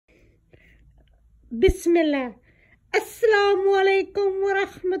Bismillah. Assalamu alaikum wa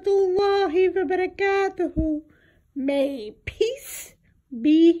rahmatullahi wa barakatuhu. May peace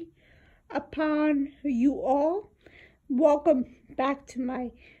be upon you all. Welcome back to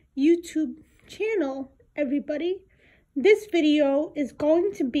my YouTube channel, everybody. This video is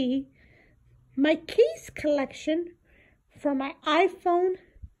going to be my case collection for my iPhone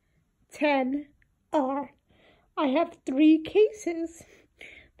XR. I have 3 cases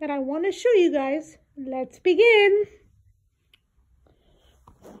that I want to show you guys. Let's begin.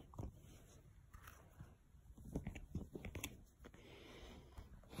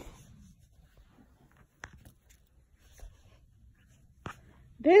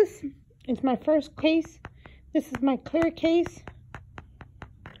 This is my first case. This is my clear case.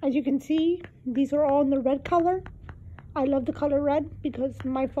 As you can see, these are all in the red color. I love the color red because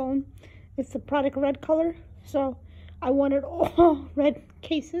my phone is the product red color. So I wanted all red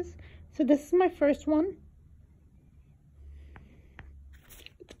cases. So this is my first one.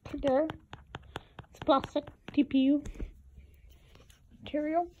 It's clear. It's plastic TPU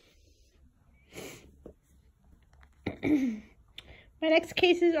material. My next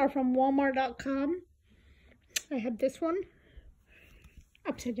cases are from Walmart.com. I have this one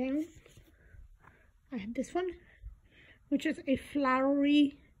upside down. I have this one, which is a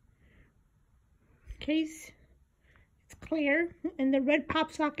flowery case. It's clear, and the red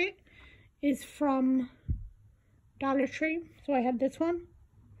pop socket is from Dollar Tree. So I have this one.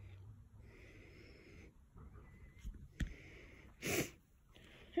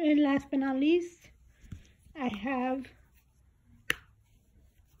 And last but not least, I have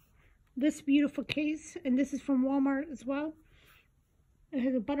this beautiful case, and this is from Walmart as well. It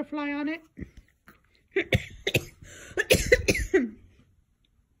has a butterfly on it.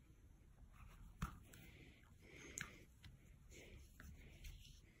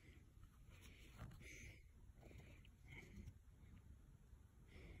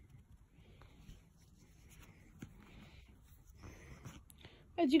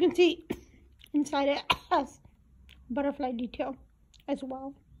 As you can see, inside it has butterfly detail as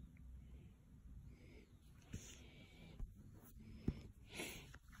well.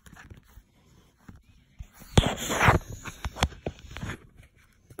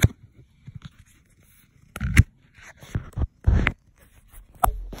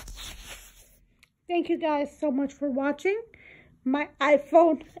 Thank you guys so much for watching my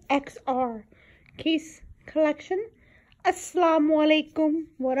iPhone XR case collection. Assalamu alaikum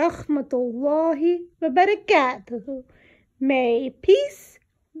wa rahmatullahi wa barakatuhu. May peace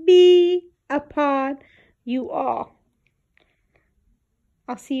be upon you all.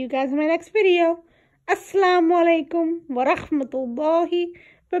 I'll see you guys in my next video. Assalamu alaikum wa rahmatullahi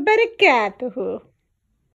wa barakatuhu.